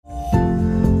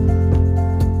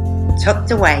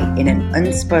Tucked away in an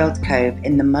unspoiled cove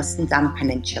in the Musandam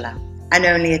Peninsula, and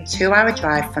only a 2-hour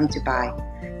drive from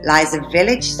Dubai, lies a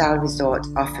village-style resort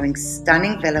offering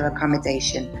stunning villa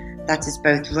accommodation that is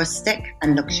both rustic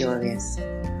and luxurious.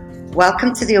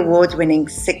 Welcome to the award-winning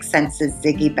Six Senses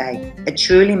Ziggy Bay, a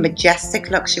truly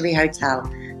majestic luxury hotel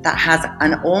that has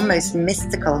an almost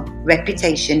mystical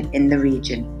reputation in the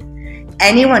region.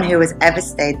 Anyone who has ever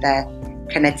stayed there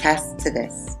can attest to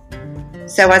this.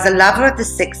 So as a lover of the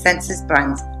Six Senses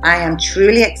brand, I am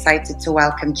truly excited to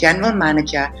welcome General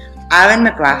Manager Aaron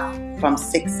McGrath from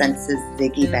Six Senses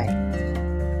Ziggy Bay.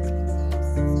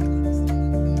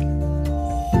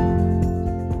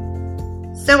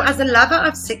 So as a lover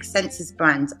of Six Senses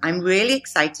brand, I'm really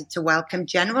excited to welcome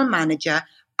General Manager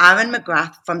Aaron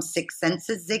McGrath from Six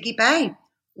Senses Ziggy Bay.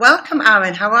 Welcome,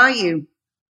 Aaron. How are you?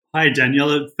 Hi,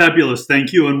 Daniela. Fabulous.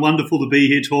 Thank you, and wonderful to be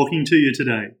here talking to you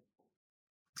today.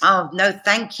 Oh, no,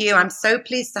 thank you. I'm so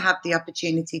pleased to have the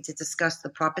opportunity to discuss the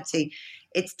property.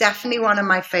 It's definitely one of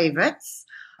my favorites,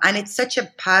 and it's such a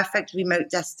perfect remote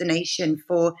destination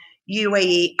for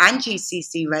UAE and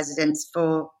GCC residents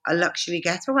for a luxury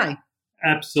getaway.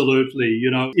 Absolutely. You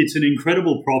know, it's an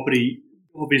incredible property,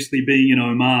 obviously being in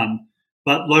Oman,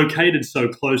 but located so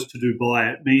close to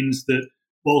Dubai. It means that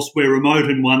whilst we're remote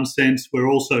in one sense, we're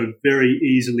also very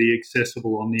easily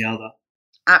accessible on the other.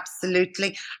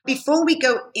 Absolutely. Before we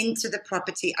go into the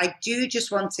property, I do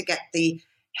just want to get the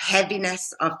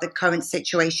heaviness of the current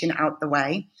situation out the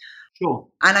way. Sure.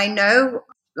 And I know,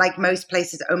 like most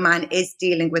places, Oman is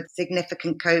dealing with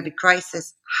significant COVID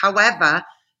crisis. However,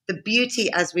 the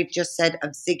beauty, as we've just said,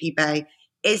 of Ziggy Bay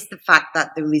is the fact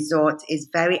that the resort is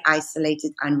very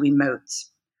isolated and remote.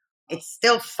 It's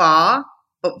still far,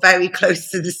 but very close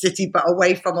to the city, but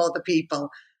away from all the people.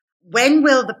 When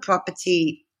will the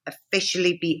property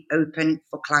officially be open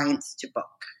for clients to book?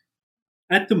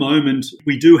 At the moment,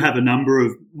 we do have a number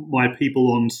of my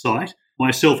people on site,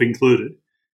 myself included,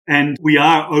 and we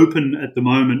are open at the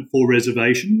moment for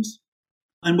reservations.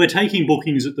 And we're taking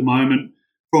bookings at the moment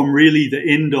from really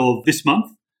the end of this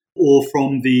month or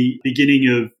from the beginning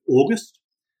of August.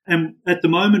 And at the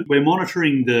moment, we're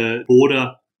monitoring the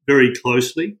border very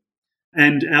closely.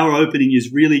 And our opening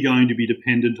is really going to be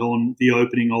dependent on the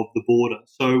opening of the border.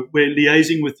 So we're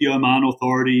liaising with the Oman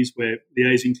authorities, we're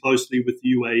liaising closely with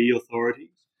the UAE authorities,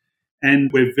 and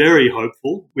we're very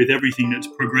hopeful with everything that's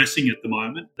progressing at the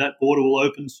moment that border will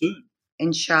open soon.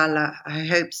 Inshallah, I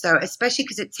hope so, especially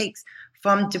because it takes,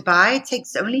 from Dubai, it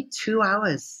takes only 2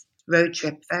 hours road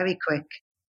trip, very quick.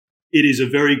 It is a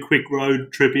very quick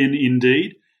road trip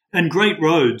indeed, and great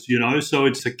roads, you know, so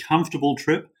it's a comfortable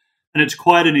trip. And it's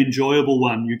quite an enjoyable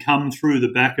one. You come through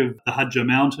the back of the Hajjah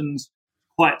Mountains,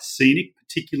 quite scenic,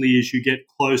 particularly as you get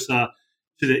closer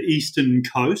to the eastern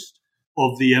coast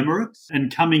of the Emirates.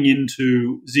 And coming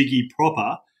into Ziggy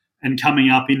proper and coming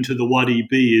up into the Wadi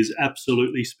B is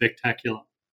absolutely spectacular.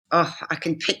 Oh, I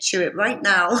can picture it right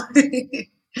now.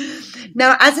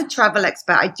 Now, as a travel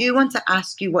expert, I do want to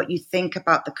ask you what you think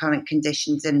about the current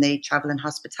conditions in the travel and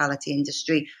hospitality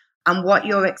industry and what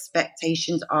your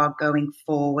expectations are going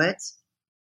forward.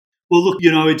 Well, look, you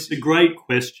know, it's a great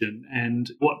question, and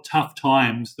what tough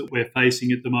times that we're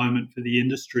facing at the moment for the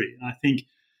industry. I think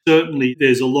certainly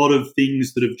there's a lot of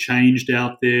things that have changed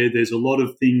out there. There's a lot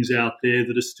of things out there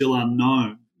that are still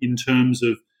unknown in terms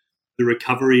of the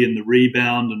recovery and the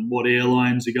rebound and what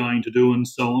airlines are going to do and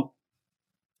so on.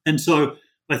 And so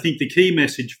I think the key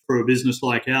message for a business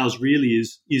like ours really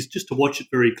is just to watch it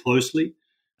very closely,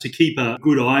 to keep a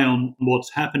good eye on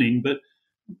what's happening. But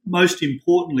most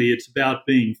importantly, it's about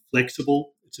being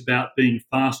flexible. It's about being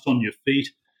fast on your feet.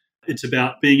 It's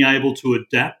about being able to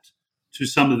adapt to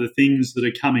some of the things that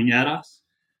are coming at us.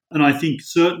 And I think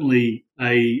certainly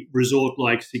a resort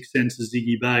like Six Senses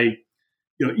Ziggy Bay,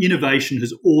 you know, innovation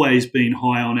has always been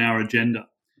high on our agenda.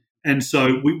 And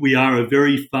so we are a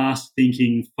very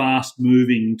fast-thinking,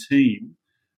 fast-moving team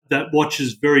that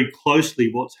watches very closely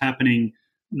what's happening,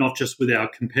 not just with our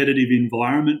competitive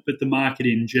environment, but the market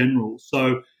in general.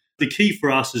 So the key for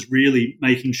us is really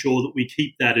making sure that we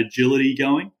keep that agility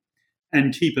going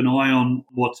and keep an eye on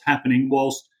what's happening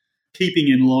whilst keeping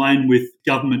in line with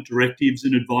government directives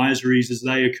and advisories as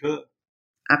they occur.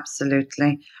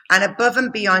 Absolutely. And above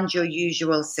and beyond your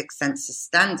usual Six Senses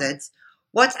standards,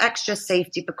 what extra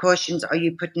safety precautions are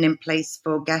you putting in place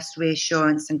for guest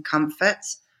reassurance and comfort?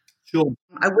 Sure.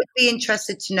 I would be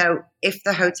interested to know if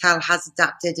the hotel has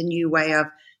adapted a new way of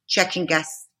checking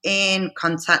guests in,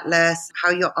 contactless,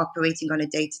 how you're operating on a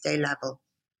day-to-day level.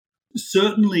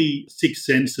 Certainly, Six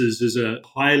Senses is a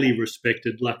highly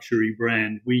respected luxury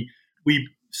brand. We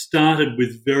started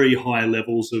with very high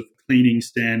levels of cleaning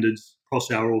standards across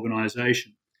our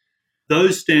organisation.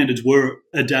 those standards were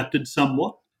adapted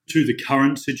somewhat to the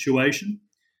current situation.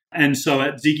 And so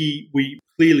at Ziggy, we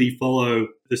clearly follow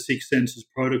the Six Senses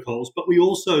protocols, but we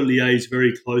also liaise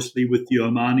very closely with the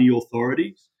Omani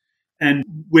authorities. And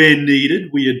where needed,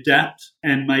 we adapt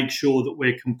and make sure that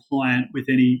we're compliant with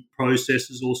any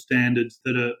processes or standards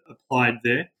that are applied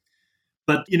there.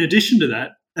 But in addition to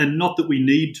that, and not that we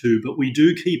need to, but we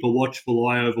do keep a watchful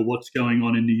eye over what's going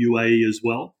on in the UAE as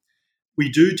well. We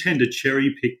do tend to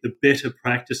cherry pick the better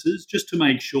practices just to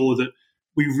make sure that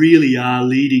we really are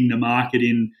leading the market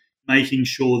in making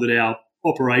sure that our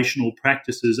operational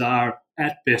practices are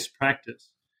at best practice.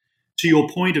 To your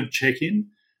point of check-in,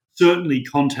 certainly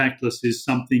contactless is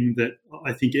something that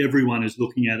I think everyone is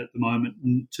looking at the moment.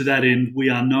 And to that end, we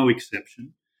are no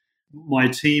exception. My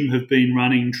team have been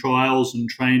running trials and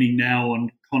training now on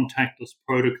contactless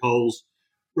protocols,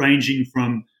 ranging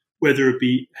from whether it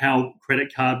be how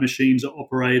credit card machines are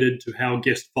operated to how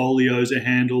guest folios are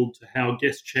handled to how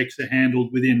guest checks are handled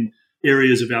within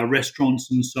areas of our restaurants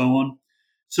and so on.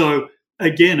 So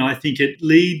again, I think it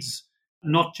leads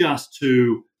not just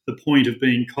to the point of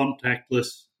being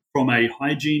contactless from a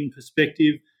hygiene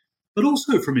perspective, but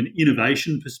also from an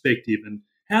innovation perspective. And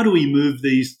how do we move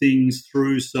these things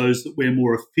through so that we're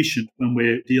more efficient when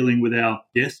we're dealing with our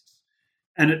guests?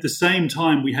 And at the same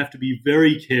time, we have to be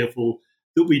very careful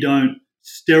that we don't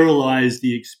sterilize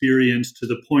the experience to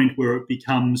the point where it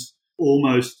becomes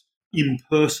almost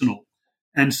impersonal.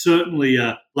 And certainly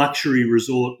a luxury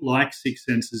resort like Six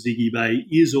Senses Ziggy Bay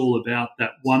is all about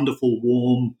that wonderful,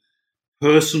 warm,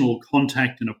 personal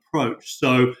contact and approach.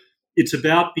 So it's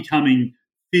about becoming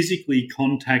physically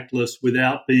contactless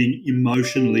without being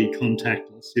emotionally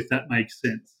contactless, if that makes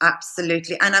sense.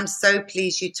 Absolutely. And I'm so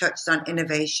pleased you touched on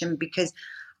innovation, because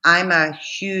I'm a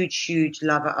huge, huge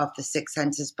lover of the Six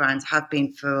Senses brand, have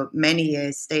been for many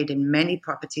years, stayed in many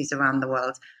properties around the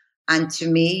world. And to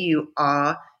me, you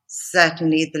are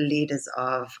certainly the leaders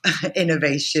of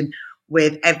innovation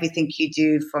with everything you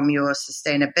do, from your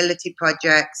sustainability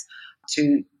projects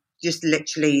to just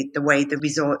literally the way the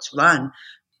resorts run.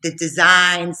 The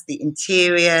designs, the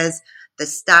interiors, the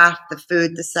staff, the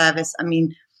food, the service. I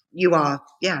mean, you are,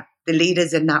 the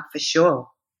leaders in that for sure.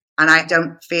 And I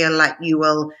don't feel like you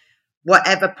will,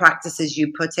 whatever practices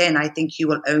you put in, I think you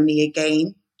will only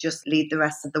again just lead the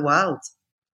rest of the world.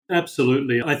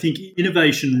 Absolutely. I think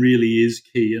innovation really is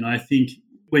key. And I think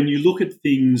when you look at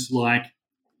things like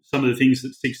some of the things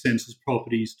that Six Senses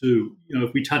properties do,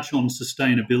 if we touch on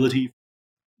sustainability,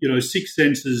 Six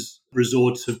Senses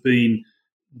resorts have been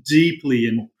deeply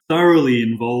and thoroughly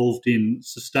involved in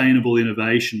sustainable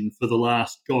innovation for the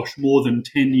last, more than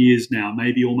 10 years now,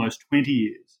 maybe almost 20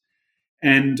 years.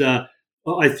 And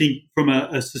I think from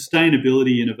a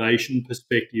sustainability innovation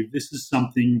perspective, this is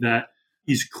something that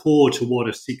is core to what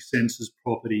a Six Senses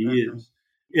property is.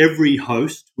 Every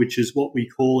host, which is what we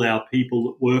call our people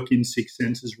that work in Six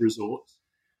Senses resorts,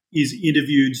 is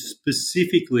interviewed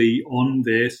specifically on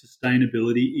their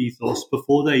sustainability ethos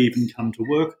before they even come to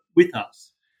work with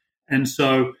us. And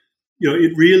so,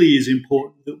 it really is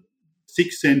important that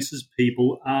Six Senses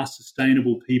people are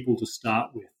sustainable people to start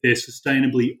with. They're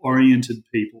sustainably oriented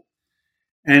people.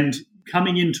 And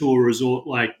coming into a resort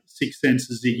like Six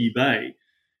Senses Ziggy Bay,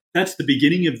 that's the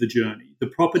beginning of the journey. The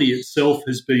property itself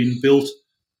has been built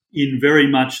in very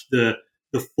much the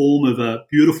form of a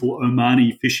beautiful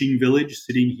Omani fishing village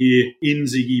sitting here in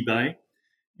Ziggy Bay,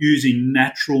 using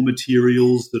natural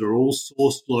materials that are all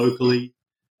sourced locally.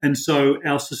 And so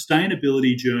our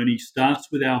sustainability journey starts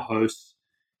with our hosts.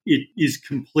 It is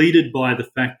completed by the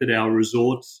fact that our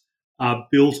resorts are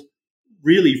built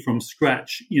really from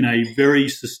scratch in a very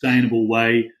sustainable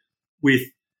way, with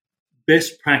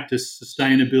best practice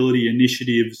sustainability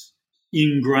initiatives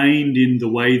ingrained in the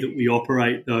way that we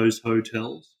operate those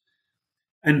hotels.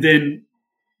 And then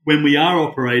when we are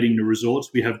operating the resorts,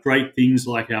 we have great things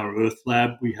like our Earth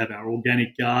Lab, we have our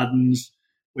organic gardens,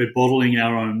 we're bottling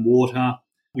our own water.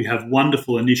 We have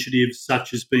wonderful initiatives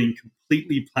such as being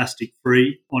completely plastic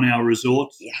free on our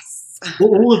resorts. Yes.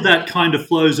 All of that kind of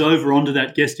flows over onto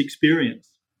that guest experience.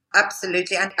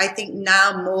 Absolutely. And I think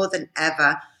now more than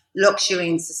ever, luxury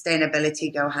and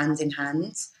sustainability go hand in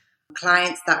hand.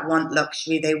 Clients that want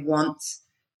luxury, they want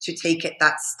to take it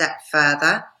that step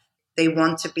further. They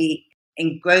want to be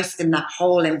engrossed in that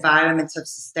whole environment of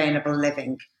sustainable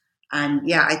living. And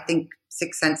I think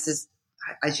Six Senses,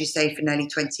 as you say, for nearly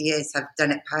 20 years have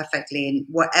done it perfectly in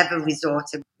whatever resort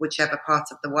in whichever part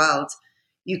of the world.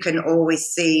 You can always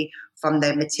see from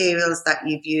the materials that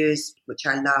you've used, which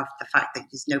I love, the fact that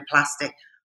there's no plastic,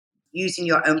 using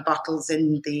your own bottles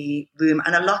in the room.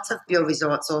 And a lot of your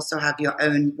resorts also have your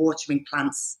own watering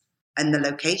plants and the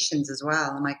locations as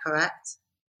well. Am I correct?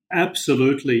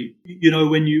 Absolutely.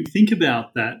 When you think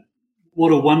about that,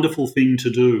 what a wonderful thing to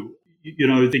do.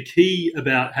 The key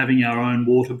about having our own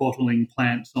water bottling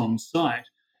plants on site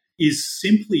is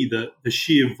simply the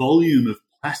sheer volume of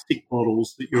plastic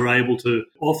bottles that you're able to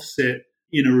offset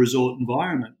in a resort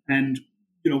environment. And,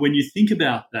 when you think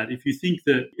about that, if you think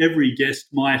that every guest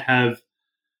might have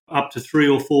up to 3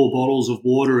 or 4 bottles of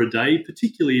water a day,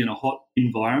 particularly in a hot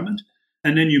environment,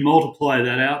 and then you multiply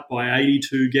that out by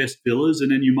 82 guest villas,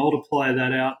 and then you multiply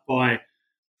that out by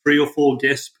 3 or 4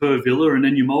 guests per villa, and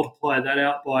then you multiply that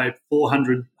out by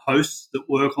 400 hosts that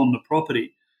work on the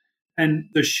property. And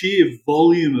the sheer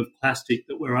volume of plastic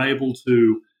that we're able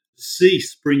to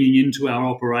cease bringing into our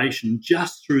operation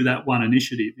just through that one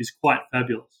initiative is quite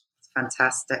fabulous.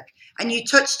 Fantastic. And you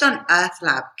touched on Earth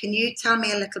Lab. Can you tell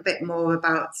me a little bit more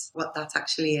about what that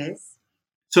actually is?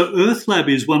 So Earth Lab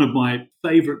is one of my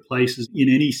favourite places in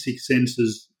any Six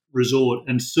Senses resort,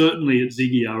 and certainly at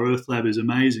Ziggy, our Earth Lab is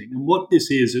amazing. And what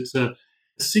this is, it's a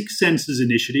Six Senses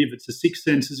initiative. It's a Six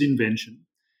Senses invention.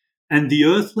 And the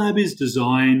Earth Lab is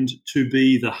designed to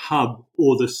be the hub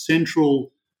or the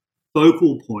central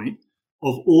focal point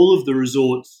of all of the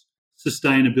resort's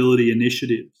sustainability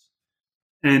initiatives.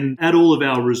 And at all of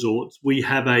our resorts, we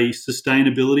have a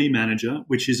sustainability manager,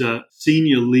 which is a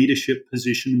senior leadership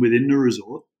position within the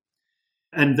resort.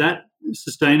 And that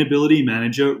sustainability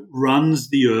manager runs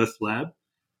the Earth Lab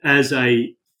as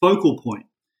a focal point.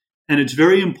 And it's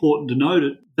very important to note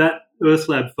that Earth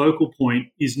Lab focal point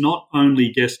is not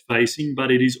only guest facing,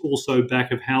 but it is also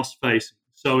back of house facing.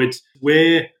 So it's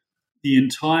where the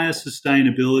entire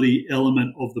sustainability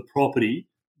element of the property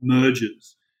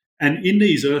merges. And in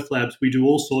these Earth Labs, we do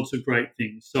all sorts of great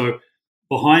things. So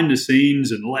behind the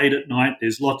scenes and late at night,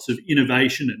 there's lots of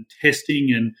innovation and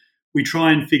testing, and we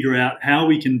try and figure out how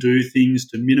we can do things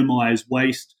to minimize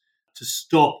waste, to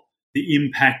stop the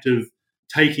impact of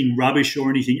taking rubbish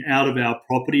or anything out of our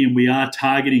property. And we are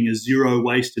targeting a zero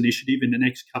waste initiative in the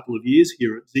next couple of years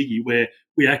here at Ziggy, where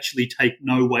we actually take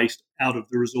no waste out of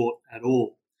the resort at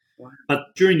all. Wow.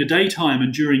 But during the daytime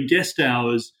and during guest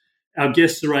hours, our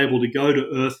guests are able to go to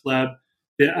Earth Lab.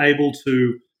 They're able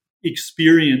to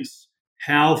experience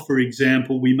how, for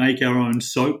example, we make our own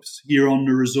soaps here on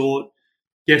the resort.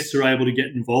 Guests are able to get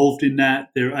involved in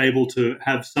that. They're able to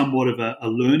have somewhat of a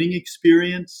learning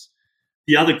experience.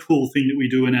 The other cool thing that we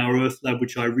do in our Earth Lab,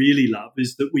 which I really love,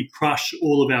 is that we crush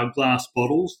all of our glass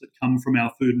bottles that come from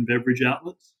our food and beverage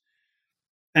outlets.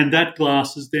 And that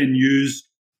glass is then used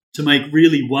to make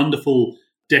really wonderful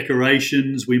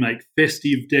decorations. We make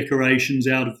festive decorations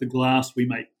out of the glass. We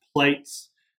make plates.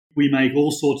 We make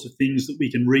all sorts of things that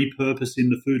we can repurpose in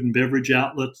the food and beverage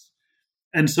outlets.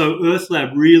 And so Earth Lab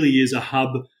really is a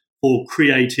hub for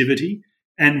creativity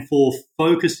and for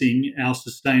focusing our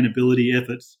sustainability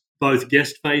efforts, both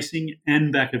guest-facing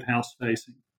and back-of-house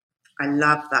facing. I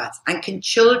love that. And can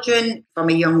children from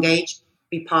a young age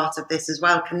be part of this as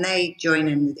well? Can they join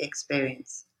in the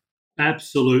experience?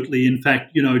 Absolutely. In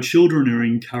fact, children are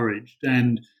encouraged.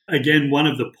 And again, one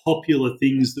of the popular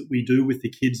things that we do with the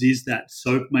kids is that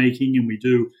soap making, and we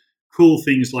do cool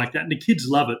things like that. And the kids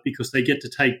love it because they get to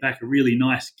take back a really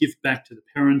nice gift back to the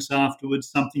parents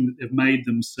afterwards, something that they've made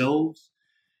themselves.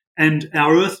 And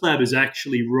our Earth Lab is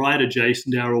actually right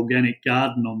adjacent to our organic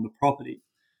garden on the property.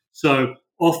 So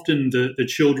often the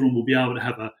children will be able to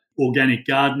have an organic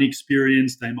garden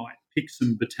experience. They might pick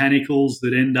some botanicals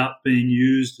that end up being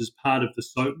used as part of the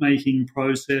soap making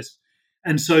process.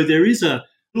 And so there is a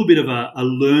little bit of a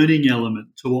learning element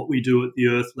to what we do at the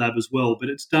Earth Lab as well, but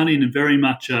it's done in a very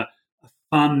much a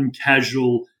fun,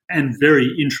 casual and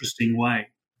very interesting way.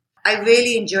 I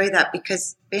really enjoy that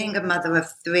because being a mother of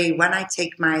 3, when I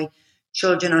take my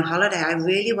children on holiday, I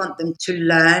really want them to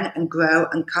learn and grow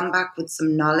and come back with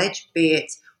some knowledge, be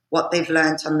it what they've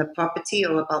learned on the property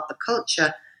or about the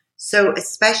culture. So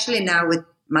especially now with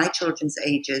my children's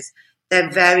ages,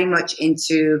 they're very much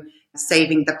into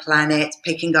saving the planet,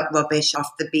 picking up rubbish off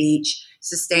the beach,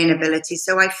 sustainability.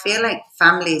 So I feel like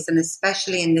families, and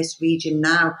especially in this region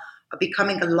now, are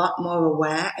becoming a lot more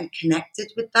aware and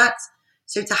connected with that.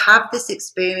 So to have this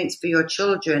experience for your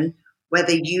children,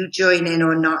 whether you join in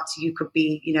or not, you could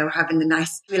be, having a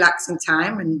nice relaxing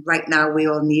time. And right now we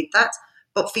all need that.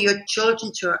 But for your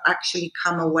children to actually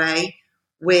come away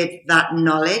with that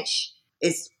knowledge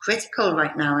is critical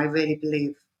right now, I really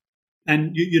believe.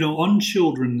 And, on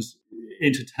children's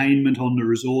entertainment on the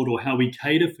resort, or how we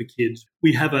cater for kids,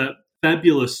 we have a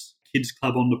fabulous kids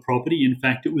club on the property. In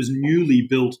fact, it was newly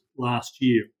built last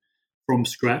year from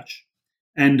scratch.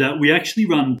 And we actually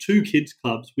run 2 kids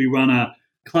clubs. We run a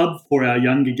club for our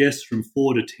younger guests from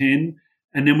 4 to 10,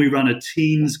 And then we run a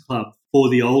teens club for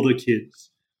the older kids.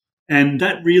 And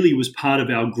that really was part of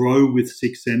our Grow with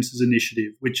Six Senses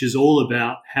initiative, which is all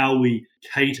about how we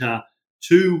cater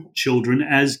to children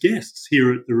as guests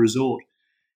here at the resort.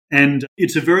 And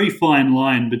it's a very fine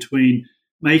line between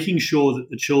making sure that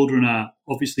the children are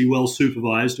obviously well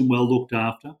supervised and well looked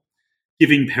after,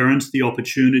 giving parents the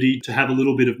opportunity to have a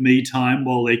little bit of me time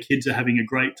while their kids are having a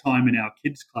great time in our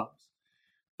kids clubs,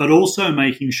 but also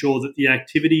making sure that the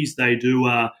activities they do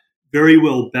are very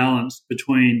well balanced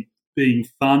between being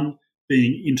fun,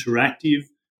 being interactive,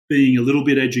 being a little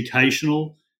bit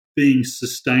educational, being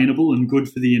sustainable and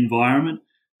good for the environment,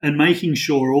 and making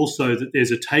sure also that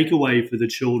there's a takeaway for the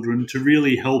children to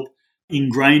really help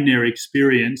ingrain their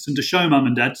experience and to show mum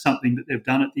and dad something that they've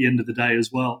done at the end of the day as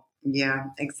well. Yeah,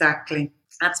 exactly.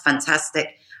 That's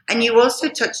fantastic. And you also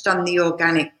touched on the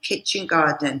organic kitchen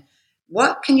garden.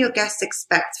 What can your guests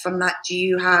expect from that? Do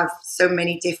you have so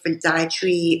many different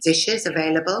dietary dishes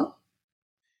available?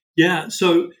 Yeah,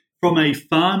 so from a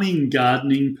farming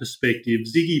gardening perspective,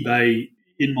 Ziggy Bay,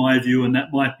 in my view, and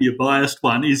that might be a biased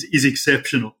one, is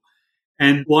exceptional.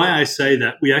 And why I say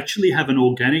that, we actually have an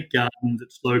organic garden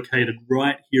that's located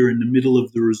right here in the middle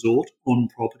of the resort on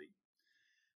property.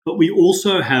 But we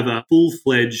also have a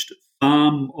full-fledged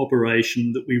farm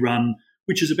operation that we run,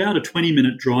 which is about a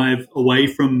 20-minute drive away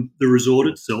from the resort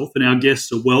itself, and our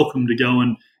guests are welcome to go,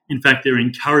 and in fact, they're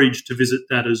encouraged to visit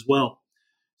that as well.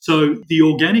 So the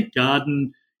organic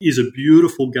garden is a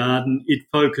beautiful garden. It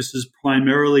focuses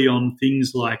primarily on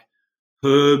things like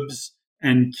herbs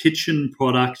and kitchen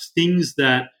products, things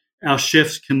that our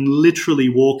chefs can literally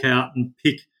walk out and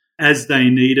pick as they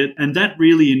need it. And that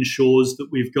really ensures that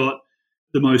we've got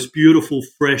the most beautiful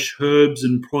fresh herbs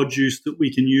and produce that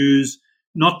we can use,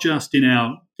 not just in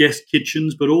our guest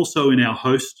kitchens, but also in our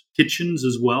host kitchens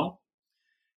as well.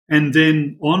 And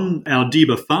then on our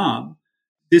Deba farm,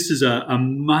 this is a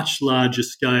much larger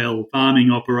scale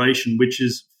farming operation, which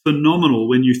is phenomenal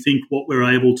when you think what we're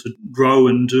able to grow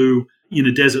and do in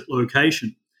a desert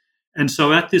location. And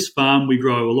so at this farm, we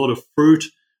grow a lot of fruit,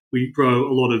 we grow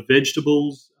a lot of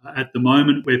vegetables. At the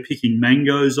moment, we're picking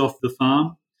mangoes off the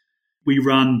farm. We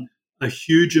run a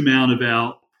huge amount of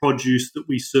our produce that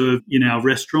we serve in our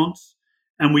restaurants.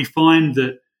 And we find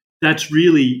that that's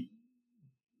really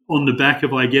on the back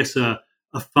of, I guess, a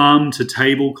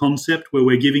farm-to-table concept where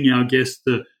we're giving our guests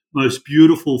the most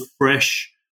beautiful, fresh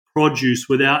produce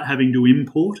without having to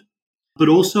import. But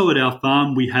also at our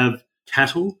farm, we have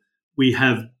cattle, we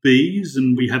have bees,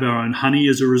 and we have our own honey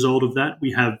as a result of that.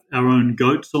 We have our own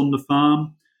goats on the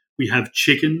farm. We have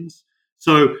chickens.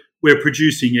 So we're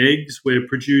producing eggs. We're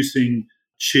producing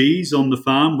cheese on the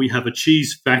farm. We have a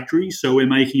cheese factory, so we're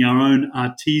making our own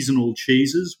artisanal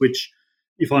cheeses, which,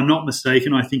 if I'm not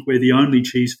mistaken, I think we're the only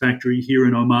cheese factory here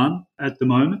in Oman at the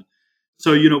moment.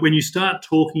 So, when you start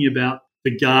talking about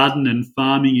the garden and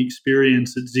farming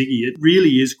experience at Ziggy, it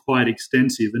really is quite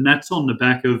extensive. And that's on the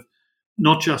back of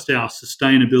not just our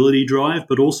sustainability drive,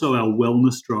 but also our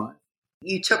wellness drive.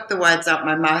 You took the words out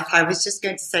my mouth. I was just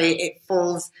going to say it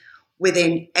falls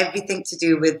within everything to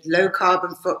do with low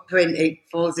carbon footprint. It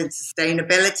falls in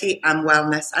sustainability and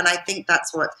wellness. And I think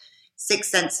that's what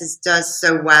Six Senses does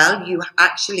so well. You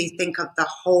actually think of the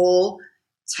whole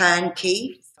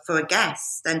turnkey for a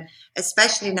guest. And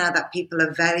especially now that people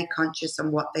are very conscious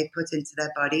on what they put into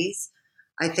their bodies,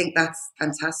 I think that's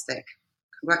fantastic.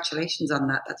 Congratulations on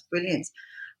that. That's brilliant.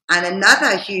 And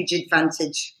another huge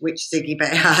advantage which Ziggy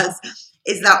Bay has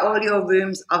is that all your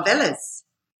rooms are villas.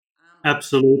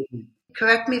 Absolutely.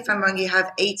 Correct me if I'm wrong, you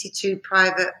have 82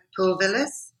 private pool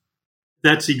villas?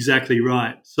 That's exactly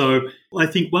right. So I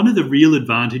think one of the real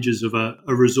advantages of a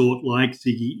resort like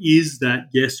Ziggy is that,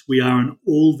 yes, we are an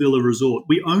all-villa resort.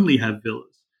 We only have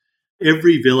villas.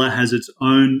 Every villa has its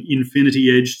own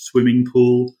infinity-edged swimming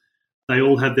pool. They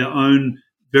all have their own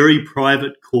very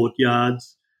private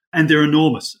courtyards, and they're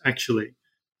enormous, actually.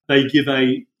 They give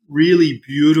a really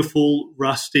beautiful,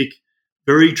 rustic,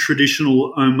 very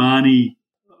traditional Omani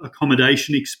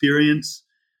accommodation experience.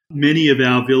 Many of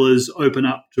our villas open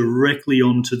up directly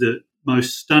onto the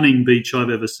most stunning beach I've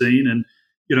ever seen.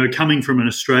 And, coming from an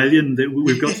Australian,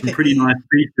 we've got some pretty nice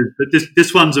beaches, but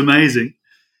this one's amazing.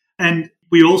 And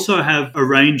we also have a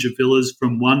range of villas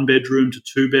from 1-bedroom to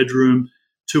 2-bedroom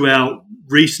to our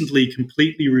recently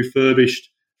completely refurbished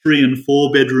 3- and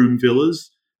 4-bedroom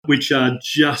villas, which are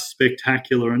just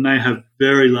spectacular. And they have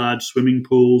very large swimming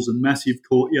pools and massive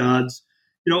courtyards.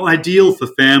 Ideal for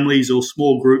families or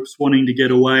small groups wanting to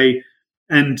get away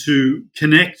and to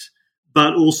connect,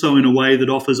 but also in a way that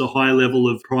offers a high level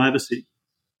of privacy.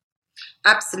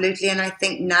 Absolutely. And I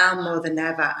think now more than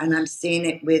ever, and I'm seeing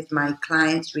it with my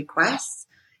clients' requests,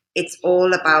 it's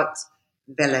all about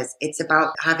villas. It's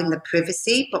about having the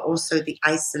privacy, but also the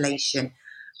isolation.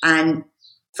 And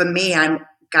for me, I'm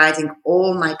guiding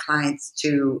all my clients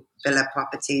to villa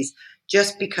properties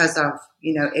just because of,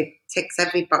 it ticks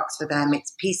every box for them.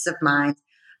 It's peace of mind.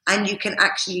 And you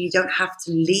don't have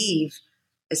to leave,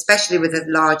 especially with a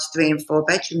large 3 and 4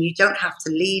 bedroom. You don't have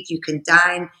to leave. You can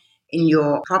dine in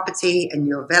your property and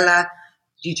your villa.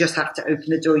 You just have to open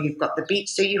the door. You've got the beach.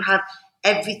 So you have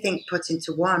everything put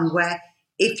into one, where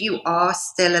if you are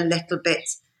still a little bit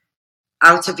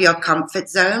out of your comfort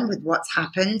zone with what's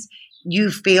happened,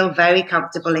 you feel very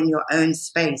comfortable in your own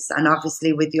space. And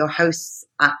obviously with your hosts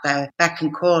at their beck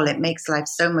and call, it makes life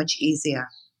so much easier.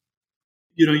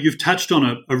 You've touched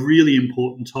on a really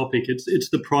important topic. It's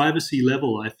the privacy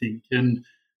level, I think. And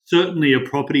certainly a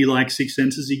property like Six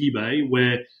Senses Ziggy Bay,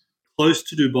 we're close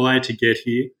to Dubai to get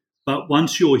here. But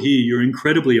once you're here, you're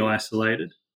incredibly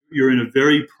isolated. You're in a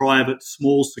very private,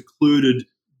 small, secluded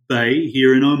bay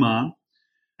here in Oman.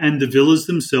 And the villas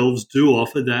themselves do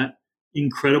offer that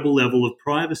incredible level of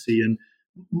privacy. And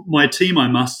my team, I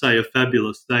must say, are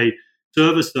fabulous. They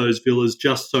service those villas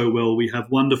just so well. We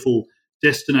have wonderful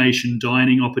destination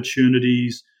dining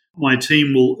opportunities. My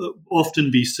team will often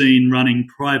be seen running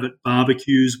private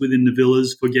barbecues within the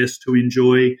villas for guests to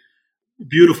enjoy,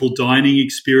 beautiful dining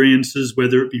experiences,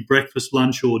 whether it be breakfast,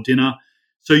 lunch, or dinner.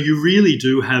 So you really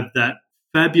do have that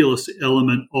fabulous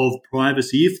element of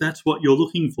privacy if that's what you're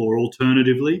looking for.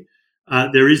 Alternatively,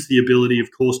 there is the ability, of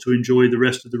course, to enjoy the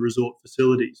rest of the resort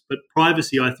facilities. But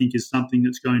privacy, I think, is something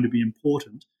that's going to be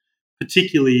important,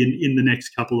 particularly in the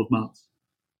next couple of months.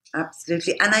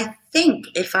 Absolutely. And I think,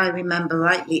 if I remember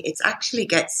rightly, it actually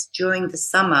gets, during the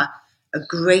summer, a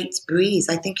great breeze.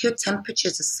 I think your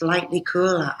temperatures are slightly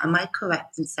cooler. Am I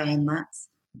correct in saying that?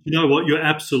 You know what? You're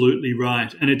absolutely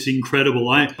right. And it's incredible.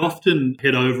 I often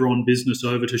head over on business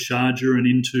over to Sharjah and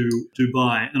into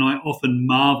Dubai, and I often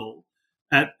marvel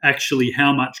at actually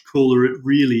how much cooler it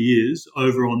really is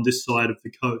over on this side of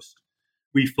the coast.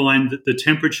 We find that the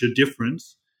temperature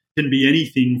difference can be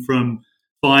anything from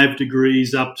 5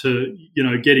 degrees up to,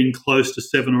 getting close to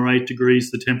 7 or 8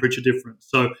 degrees, the temperature difference.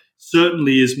 So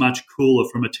certainly is much cooler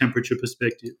from a temperature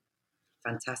perspective.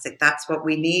 Fantastic. That's what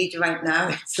we need right now.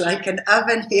 It's like an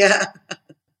oven here.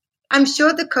 I'm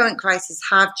sure the current crisis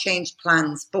have changed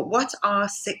plans, but what are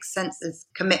Six Senses'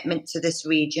 commitment to this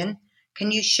region?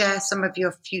 Can you share some of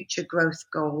your future growth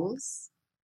goals?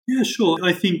 Yeah, sure.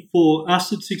 I think for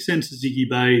us at Six Senses Ziggy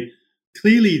Bay,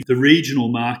 clearly the regional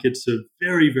markets are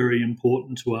very, very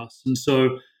important to us. And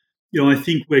so, I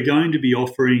think we're going to be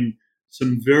offering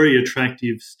some very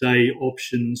attractive stay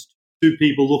options to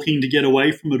people looking to get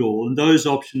away from it all. And those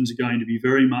options are going to be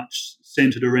very much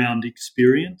centred around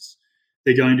experience.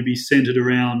 They're going to be centred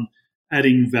around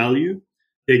adding value.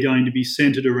 They're going to be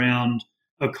centred around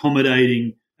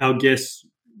accommodating our guests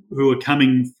who are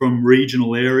coming from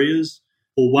regional areas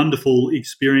for wonderful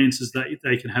experiences that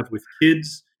they can have with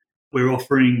kids. We're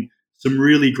offering some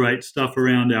really great stuff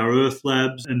around our Earth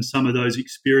Labs and some of those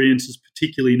experiences,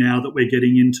 particularly now that we're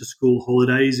getting into school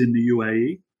holidays in the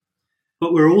UAE.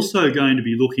 But we're also going to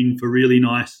be looking for really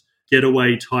nice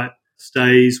getaway type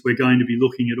stays. We're going to be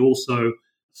looking at also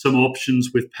some options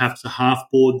with perhaps a half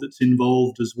board that's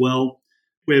involved as well,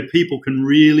 where people can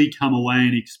really come away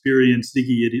and experience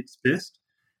Ziggy at its best.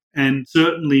 And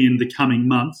certainly in the coming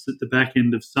months, at the back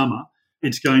end of summer,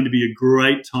 it's going to be a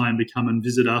great time to come and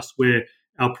visit us, where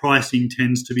our pricing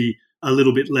tends to be a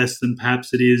little bit less than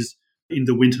perhaps it is in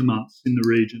the winter months in the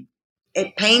region.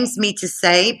 It pains me to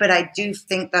say, but I do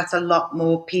think that a lot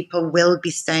more people will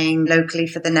be staying locally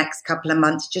for the next couple of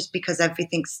months, just because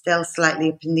everything's still slightly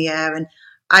up in the air. And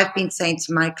I've been saying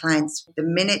to my clients, the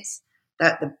minute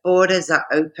that the borders are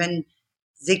open,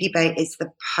 Ziggy Bay is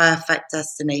the perfect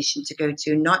destination to go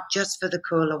to, not just for the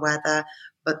cooler weather,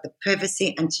 but the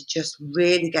privacy and to just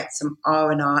really get some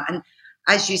R&R. And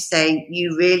as you say,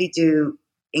 you really do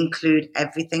include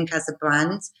everything as a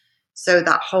brand. So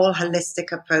that whole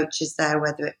holistic approach is there,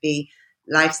 whether it be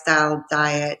lifestyle,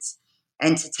 diet,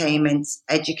 entertainment,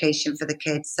 education for the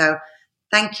kids. So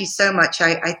thank you so much.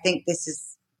 I think this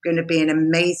is going to be an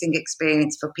amazing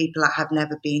experience for people that have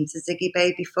never been to Ziggy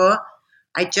Bay before.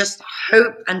 I just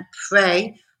hope and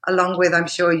pray, along with I'm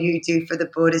sure you do, for the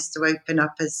borders to open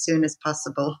up as soon as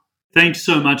possible. Thanks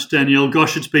so much, Danielle.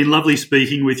 Gosh, it's been lovely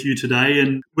speaking with you today,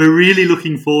 and we're really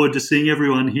looking forward to seeing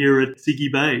everyone here at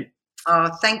Ziggy Bay.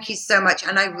 Oh, thank you so much.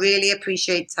 And I really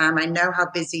appreciate time. I know how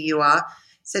busy you are.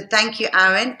 So thank you,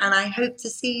 Aaron, and I hope to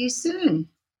see you soon.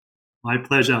 My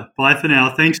pleasure. Bye for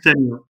now. Thanks, Danielle.